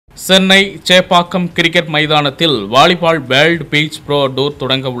Chennai Chepauk cricket மைதானத்தில் volleyball world beach bro tour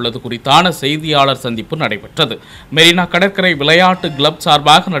தொடங்க உள்ளது குறித்தான செய்தியாளர் சந்திப்பு நடைபெற்றது. மெரினா கடற்கரை விளையாட்டு கிளப்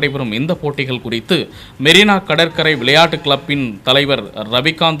சார்பாக நடைபெறும் இந்த போட்டிகள் குறித்து மெரினா கடற்கரை விளையாட்டு கிளப்பின் தலைவர்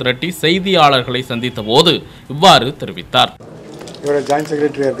ரவிகாந்த் ரெட்டி செய்தியாளர்களை சந்தித்த போது இவ்வாறு தெரிவித்தார். இவர் ஜாயின்ட்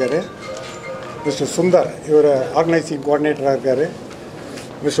செக்ரட்டரியாக இருக்கார். மிஸ்டர் சுந்தர் இவர் ஆர்கனைசிங் கோஆர்டினேட்டராக இருக்கார்.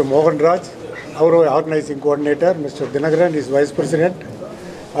 Mister Mohanraj our organising coordinator. Mister Dinakaran is vice president.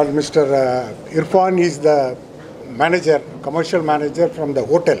 And Mr. Irfan is the manager, commercial manager from the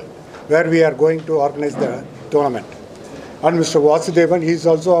hotel where we are going to organize the tournament. And Mr. Vasudevan, he is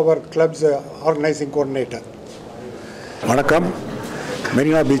also our club's organizing coordinator. வணக்கம்.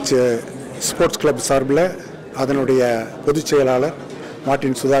 Marina beach sports club சார்பில் அதனுடைய பொதுச் செயலாளர்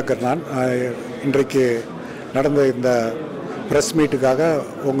Martin Sudhakar நான் இன்றைக்கு நடந்த இந்த press மீட்டுக்காக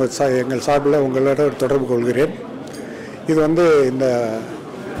எங்கள் சார்பில் உங்களோட தொடர்பு கொள்கிறேன். இது இந்த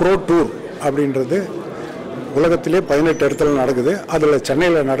ப்ரோ டூர் அப்படின்றது உலகத்திலே 18 இடத்துல நடக்குது. அதில்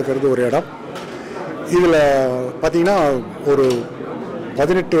சென்னையில் நடக்கிறது ஒரு இடம். இதில் பார்த்திங்கன்னா ஒரு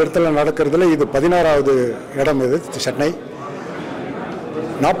 18 இடத்துல நடக்கிறதுல இது 16வது இடம். இது சென்னை.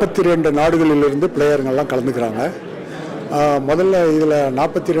 42 நாடுகளிலிருந்து பிளேயருங்கள்லாம் கலந்துக்கிறாங்க. முதல்ல இதில்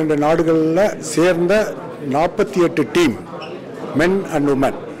 42 நாடுகளில் சேர்ந்த 48 டீம் மென் அண்ட்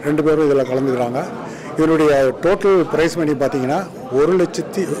உமன் 2 பேரும் இதில் கலந்துக்கிறாங்க. இதனுடைய டோட்டல் ப்ரைஸ் மணி பார்த்தீங்கன்னா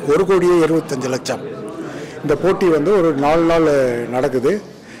 1,75,00,000. இந்த போட்டி ஒரு 4 நாள் நடக்குது.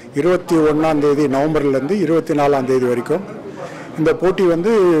 21 நவம்பர்லேருந்து 24 வரைக்கும். இந்த போட்டி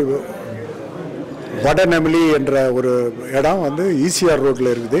வடநெமிலி என்ற ஒரு இடம் ஈசிஆர்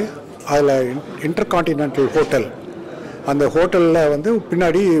ரோட்டில் இருக்குது. அதில் இன்டர்கான்டினென்டல் ஹோட்டல், அந்த ஹோட்டலில்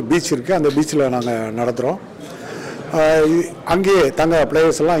பின்னாடி பீச் இருக்குது. அந்த பீச்சில் நாங்கள் நடத்துகிறோம். அங்கேயே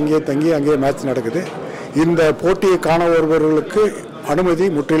பிளேயர்ஸ் எல்லாம் அங்கேயே தங்கி அங்கேயே மேட்ச் நடக்குது. இந்த போட்டியை காண வருபவர்களுக்கு அனுமதி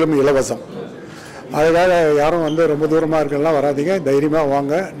முற்றிலும் இலவசம். அதுக்காக யாரும் ரொம்ப தூரமாக இருக்கலாம் வராதிங்க, தைரியமாக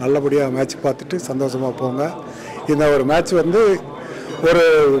வாங்க, நல்லபடியாக மேட்ச் பார்த்துட்டு சந்தோஷமாக போங்க. இந்த ஒரு மேட்ச் ஒரு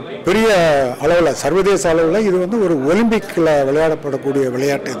பெரிய அளவில், சர்வதேச அளவில் இது ஒரு ஒலிம்பிக்கில் விளையாடப்படக்கூடிய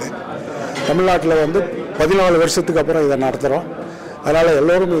விளையாட்டு. இது தமிழ்நாட்டில் 14 வருஷத்துக்கு அப்புறம் இதை நடத்துகிறோம். அதனால்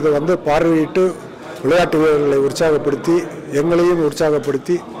எல்லோரும் இதை பார்வையிட்டு விளையாட்டு வீரர்களை உற்சாகப்படுத்தி எங்களையும்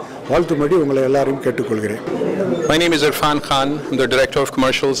உற்சாகப்படுத்தி வாழ்த்தும்படி உங்களை எல்லாரையும் கேட்டுக்கொள்கிறேன். My name is Irfan Khan. I'm the Director of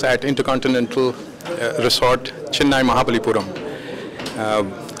Commercials at Intercontinental Resort, Chennai Mahabalipuram.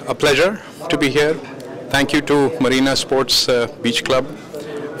 A pleasure to be here. Thank you to Marina Sports Beach Club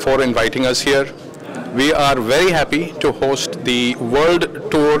for inviting us here. We are very happy to host the World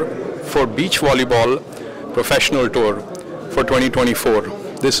Tour for Beach Volleyball Professional Tour for 2024.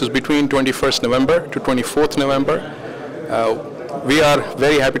 This is between 21st November to 24th November. We are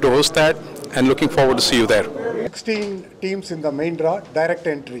very happy to host that and looking forward to see you there. 16 teams in the main draw, direct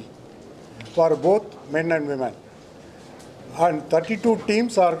entry for both men and women. And 32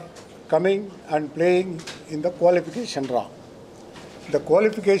 teams are coming and playing in the qualification draw. The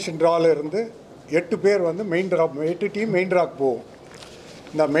qualification draw la irundhu 8 பேர் main draw, 8 team main draw போகும்.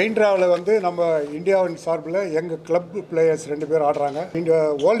 இந்த main ட்ராவில் நம்ம இந்தியாவின் சார்பில் எங்கள் club players 2 பேர் ஆடுறாங்க. இந்த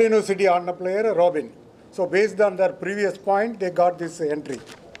வேர்ல்டு யூனிவர்சிட்டி ஆடின player robin. So based on Dhar previous point they got this entry.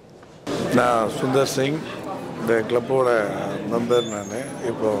 நான் சுந்தர் சிங், இந்த கிளப்போட மெம்பர். நான்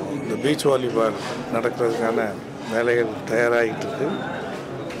இப்போது இந்த பீச் வாலிபால் நடக்கிறதுக்கான வேலைகள் தயாராகிட்டு இருக்கு.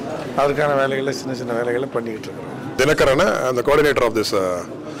 அதுக்கான வேலைகளை சின்ன வேலைகளை பண்ணிக்கிட்டு இருக்கிறோம். தினகரன், அந்த coordinator of this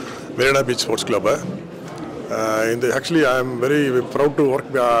Marina beach sports club. Actually, I am very proud to work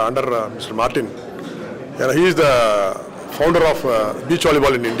under Mr. Martin. He is the founder of beach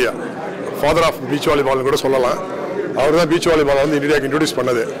volleyball in India. Father of beach volleyball கூட சொல்லலாம். அவர் தான் beach volleyball இந்தியாவுக்கு introduce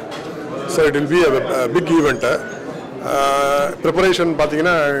பண்ணது. So it will be a big event. Preparation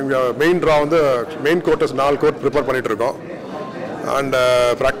பார்த்தீங்கன்னா main draw main கோர்ட்டஸ் 4 court prepare பண்ணிட்டு இருக்கோம். And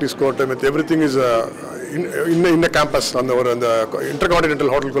practice court with every thing is இன்ன campus. அந்த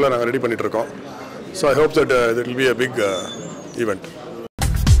இன்டர்கான்டினென்டல் ஹோட்டலுக்குள்ளே நாங்கள் ரெடி பண்ணிட்டு இருக்கோம். So I hope that it will be a big event.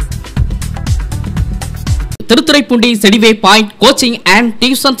 Thiruthuraipoondi செடிவே point coaching and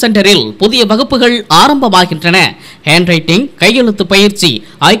tuition சென்டரில் புதிய வகுப்புகள் ஆரம்பமாகின்றன. ஹேண்ட் ரைட்டிங், கையெழுத்து பயிற்சி,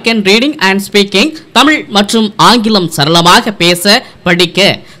 I can reading and speaking, Tamil மற்றும் ஆங்கிலம் சரளமாக பேச படிக்க,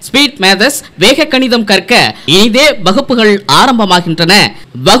 ஸ்பீட் மேதஸ், வேக கணிதம் கற்க இனிதே வகுப்புகள் ஆரம்பமாகின்றன.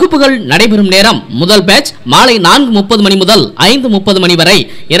 வகுப்புகள் நடைபெறும் நேரம் முதல் பேட்ச் மாலை 4:30 மணி முதல் 5:30 மணி வரை,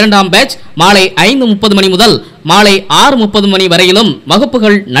 இரண்டாம் பேட்ச் மாலை 5:30 மணி முதல் மாலை 6:30 மணி வரையிலும்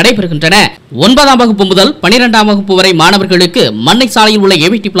வகுப்புகள் நடைபெறுகின்றன. 9ஆம் வகுப்பு முதல் 12ஆம் வகுப்பு வரை மாணவர்களுக்கு மண்ணை சாலையில் உள்ள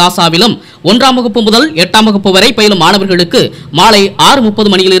ஏவிடி பிளாசாவிலும், 1ஆம் வகுப்பு முதல் 8ஆம் வகுப்பு வரை பயிலும் மாணவர்களுக்கு மாலை 6:30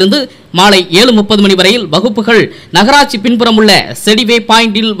 மணியிலிருந்து மாலை 7:30 மணி வரையில் வகுப்புகள் நகராட்சி பின்புறம் உள்ள செடிவே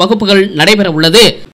பாயிண்டில் வகுப்புகள் நடைபெற உள்ளது.